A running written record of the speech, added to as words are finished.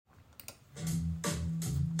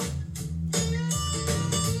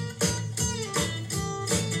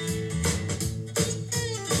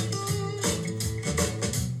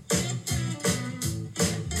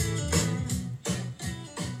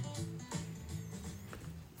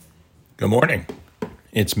Good morning.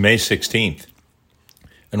 It's May 16th,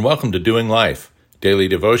 and welcome to Doing Life, daily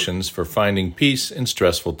devotions for finding peace in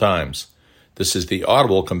stressful times. This is the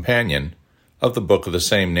audible companion of the book of the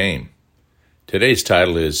same name. Today's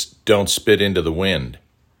title is Don't Spit into the Wind.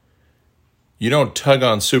 You don't tug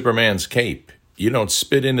on Superman's cape. You don't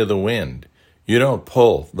spit into the wind. You don't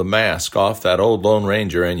pull the mask off that old Lone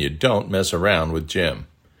Ranger, and you don't mess around with Jim.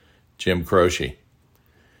 Jim Croce.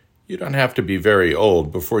 You don't have to be very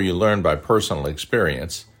old before you learn by personal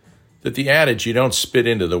experience that the adage, you don't spit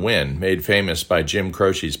into the wind, made famous by Jim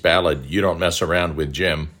Croce's ballad, You Don't Mess Around with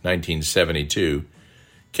Jim, 1972,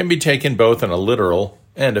 can be taken both in a literal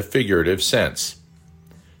and a figurative sense.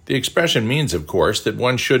 The expression means, of course, that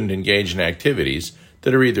one shouldn't engage in activities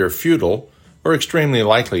that are either futile or extremely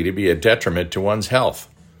likely to be a detriment to one's health.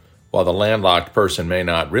 While the landlocked person may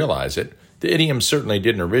not realize it, the idiom certainly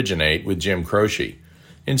didn't originate with Jim Croce.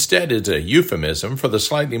 Instead, it's a euphemism for the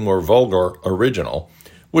slightly more vulgar original,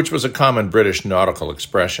 which was a common British nautical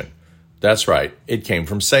expression. That's right, it came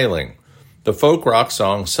from sailing. The folk rock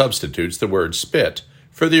song substitutes the word spit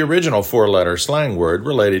for the original four-letter slang word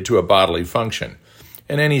related to a bodily function.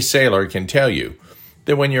 And any sailor can tell you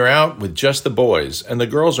that when you're out with just the boys and the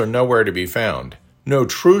girls are nowhere to be found, no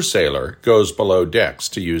true sailor goes below decks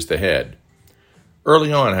to use the head.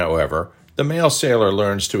 Early on, however, the male sailor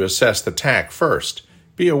learns to assess the tack first,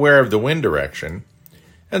 be aware of the wind direction,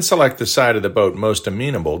 and select the side of the boat most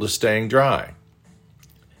amenable to staying dry.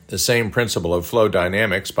 The same principle of flow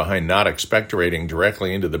dynamics behind not expectorating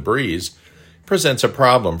directly into the breeze presents a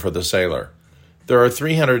problem for the sailor. There are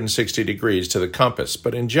 360 degrees to the compass,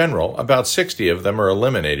 but in general, about 60 of them are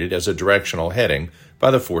eliminated as a directional heading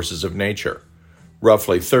by the forces of nature.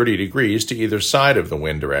 Roughly 30 degrees to either side of the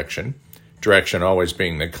wind direction always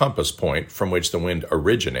being the compass point from which the wind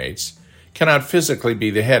originates, cannot physically be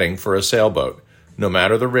the heading for a sailboat, no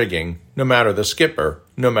matter the rigging, no matter the skipper,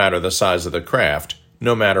 no matter the size of the craft,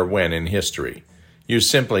 no matter when in history. You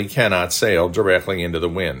simply cannot sail directly into the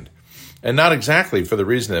wind, and not exactly for the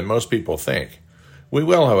reason that most people think. We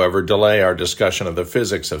will, however, delay our discussion of the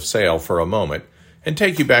physics of sail for a moment and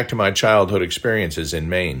take you back to my childhood experiences in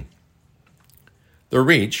Maine. The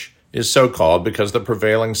reach is so called because the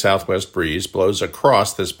prevailing southwest breeze blows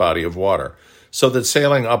across this body of water, so that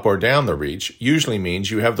sailing up or down the reach usually means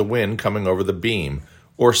you have the wind coming over the beam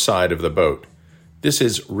or side of the boat. This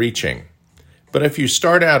is reaching. But if you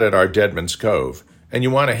start out at our Deadman's Cove and you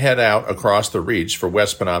want to head out across the reach for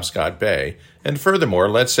West Penobscot Bay, and furthermore,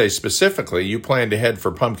 let's say specifically you plan to head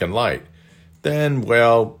for Pumpkin Light, then,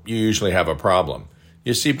 well, you usually have a problem.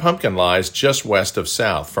 You see, Pumpkin lies just west of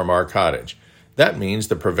south from our cottage. That means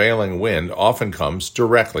the prevailing wind often comes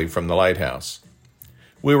directly from the lighthouse.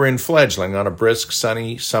 We were in Fledgling on a brisk,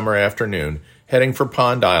 sunny summer afternoon, heading for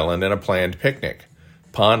Pond Island in a planned picnic.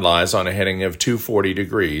 Pond lies on a heading of 240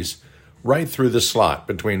 degrees, right through the slot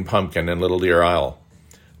between Pumpkin and Little Deer Isle.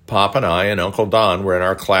 Pop and I and Uncle Don were in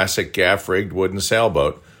our classic gaff-rigged wooden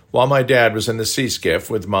sailboat, while my dad was in the sea skiff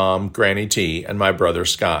with Mom, Granny T, and my brother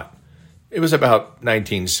Scott. It was about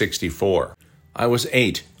 1964. I was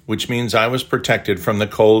 8, which means I was protected from the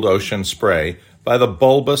cold ocean spray by the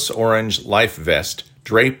bulbous orange life vest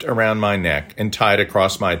draped around my neck and tied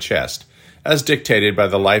across my chest, as dictated by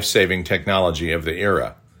the life-saving technology of the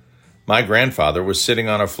era. My grandfather was sitting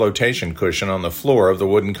on a flotation cushion on the floor of the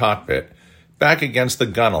wooden cockpit, back against the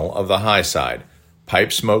gunwale of the high side,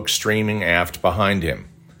 pipe smoke streaming aft behind him.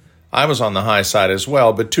 I was on the high side as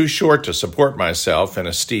well, but too short to support myself in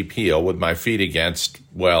a steep heel with my feet against,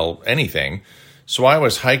 well, anything, so I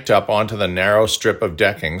was hiked up onto the narrow strip of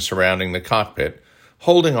decking surrounding the cockpit,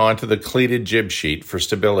 holding on to the cleated jib sheet for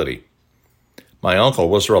stability. My uncle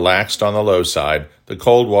was relaxed on the low side, the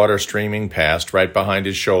cold water streaming past right behind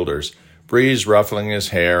his shoulders, breeze ruffling his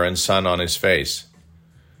hair and sun on his face.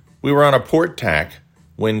 We were on a port tack,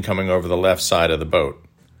 wind coming over the left side of the boat.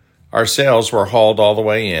 Our sails were hauled all the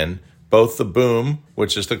way in, both the boom,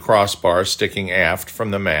 which is the crossbar sticking aft from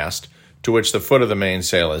the mast, to which the foot of the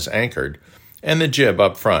mainsail is anchored, and the jib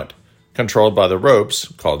up front, controlled by the ropes,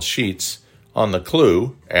 called sheets, on the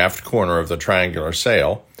clew, aft corner of the triangular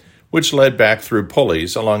sail, which led back through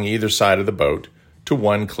pulleys along either side of the boat to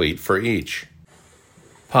one cleat for each.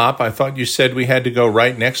 Pop, I thought you said we had to go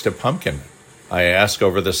right next to Pumpkin, I asked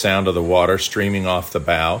over the sound of the water streaming off the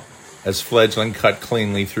bow as Fledgling cut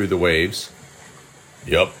cleanly through the waves.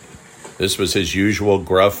 Yup. This was his usual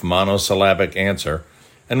gruff monosyllabic answer,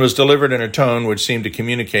 and was delivered in a tone which seemed to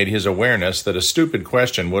communicate his awareness that a stupid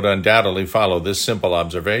question would undoubtedly follow this simple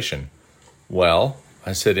observation. "Well,"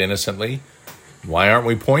 I said innocently, "why aren't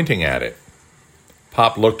we pointing at it?"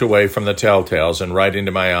 Pop looked away from the telltales and right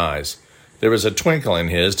into my eyes. There was a twinkle in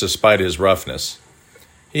his despite his roughness.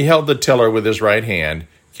 He held the tiller with his right hand,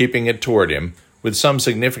 keeping it toward him, with some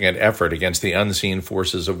significant effort against the unseen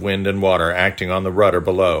forces of wind and water acting on the rudder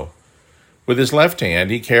below. With his left hand,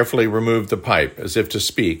 he carefully removed the pipe, as if to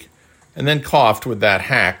speak, and then coughed with that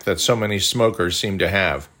hack that so many smokers seem to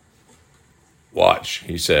have. "Watch,"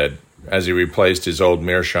 he said, as he replaced his old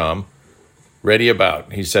meerschaum. "Ready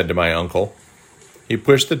about," he said to my uncle. He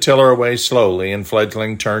pushed the tiller away slowly, and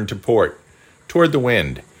Fledgling turned to port, toward the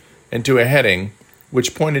wind, and to a heading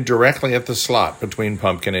which pointed directly at the slot between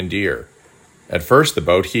Pumpkin and Deer. At first the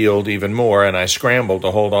boat heeled even more, and I scrambled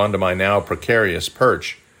to hold on to my now precarious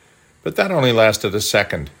perch. But that only lasted a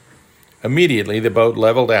second. Immediately the boat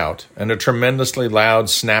leveled out, and a tremendously loud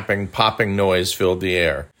snapping, popping noise filled the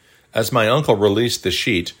air. As my uncle released the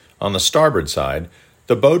sheet on the starboard side,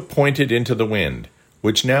 the boat pointed into the wind,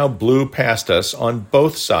 which now blew past us on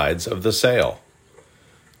both sides of the sail.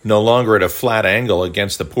 No longer at a flat angle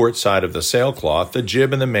against the port side of the sailcloth, the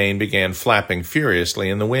jib and the main began flapping furiously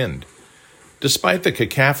in the wind. Despite the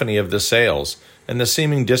cacophony of the sails and the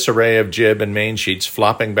seeming disarray of jib and main sheets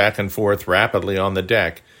flopping back and forth rapidly on the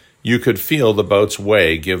deck, you could feel the boat's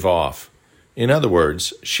way give off. In other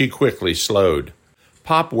words, she quickly slowed.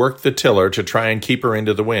 Pop worked the tiller to try and keep her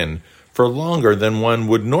into the wind for longer than one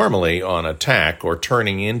would normally on a tack or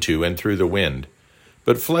turning into and through the wind.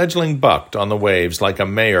 But Fledgling bucked on the waves like a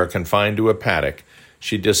mare confined to a paddock.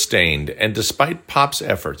 She disdained, and despite Pop's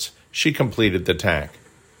efforts, she completed the tack.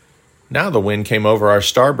 Now the wind came over our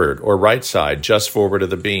starboard or right side just forward of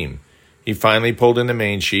the beam. He finally pulled in the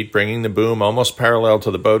main sheet, bringing the boom almost parallel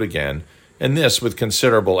to the boat again, and this with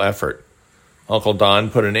considerable effort. Uncle Don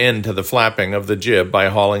put an end to the flapping of the jib by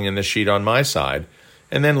hauling in the sheet on my side,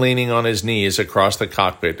 and then leaning on his knees across the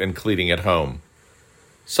cockpit and cleating it home.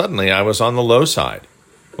 Suddenly I was on the low side.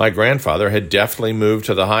 My grandfather had deftly moved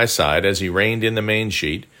to the high side as he reined in the main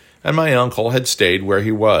sheet, and my uncle had stayed where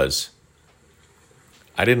he was.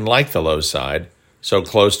 I didn't like the low side, so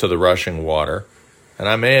close to the rushing water, and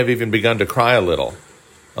I may have even begun to cry a little.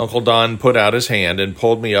 Uncle Don put out his hand and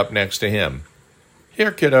pulled me up next to him.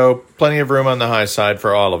 "Here, kiddo, plenty of room on the high side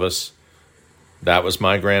for all of us." That was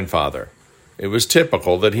my grandfather. It was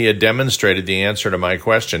typical that he had demonstrated the answer to my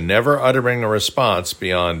question, never uttering a response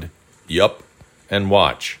beyond, "Yup," and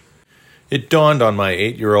 "watch." It dawned on my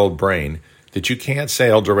 8-year-old brain that you can't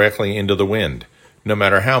sail directly into the wind, no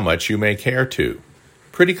matter how much you may care to.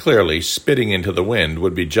 Pretty clearly, spitting into the wind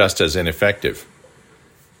would be just as ineffective.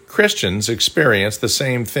 Christians experience the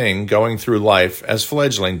same thing going through life as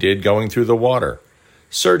Fledgling did going through the water.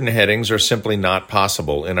 Certain headings are simply not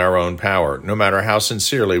possible in our own power, no matter how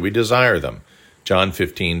sincerely we desire them. John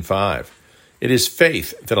 15:5. It is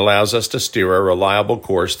faith that allows us to steer a reliable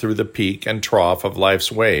course through the peak and trough of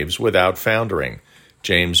life's waves without foundering.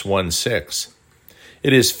 James 1:6.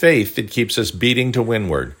 It is faith that keeps us beating to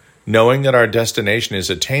windward, knowing that our destination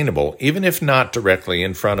is attainable even if not directly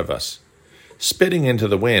in front of us. Spitting into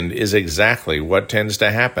the wind is exactly what tends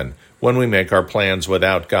to happen when we make our plans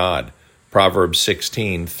without God. Proverbs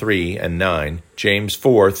 16:3 and 9, James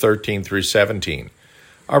 4:13 through 17.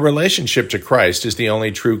 Our relationship to Christ is the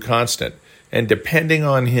only true constant, and depending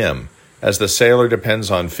on Him, as the sailor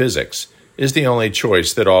depends on physics, is the only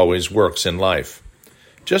choice that always works in life.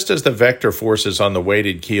 Just as the vector forces on the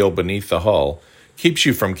weighted keel beneath the hull keeps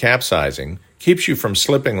you from capsizing, keeps you from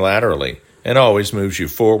slipping laterally, and always moves you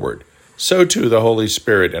forward, so too the Holy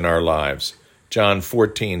Spirit in our lives. John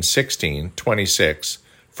 14:16, 26,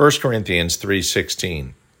 1 Corinthians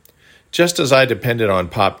 3:16. Just as I depended on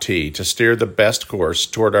Pop T to steer the best course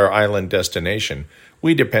toward our island destination,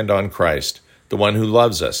 we depend on Christ, the one who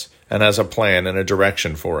loves us and has a plan and a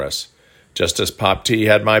direction for us. Just as Pop T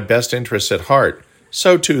had my best interests at heart,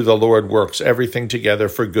 so too the Lord works everything together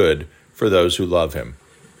for good for those who love Him.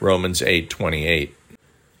 Romans 8:28.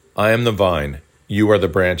 I am the vine, you are the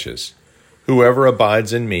branches. Whoever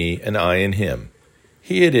abides in me and I in him,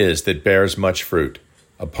 he it is that bears much fruit.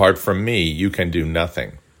 Apart from me you can do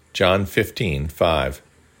nothing. John 15:5.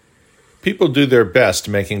 People do their best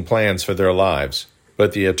making plans for their lives,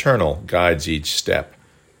 but the Eternal guides each step.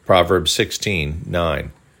 Proverbs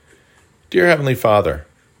 16:9. Dear Heavenly Father,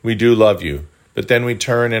 we do love you, but then we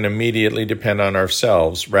turn and immediately depend on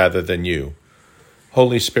ourselves rather than you.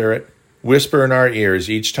 Holy Spirit, whisper in our ears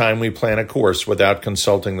each time we plan a course without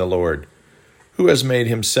consulting the Lord, who has made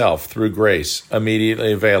Himself, through grace,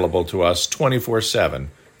 immediately available to us 24/7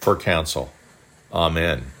 for counsel.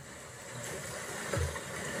 Amen.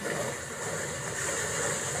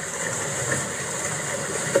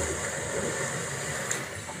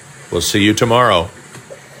 We'll see you tomorrow.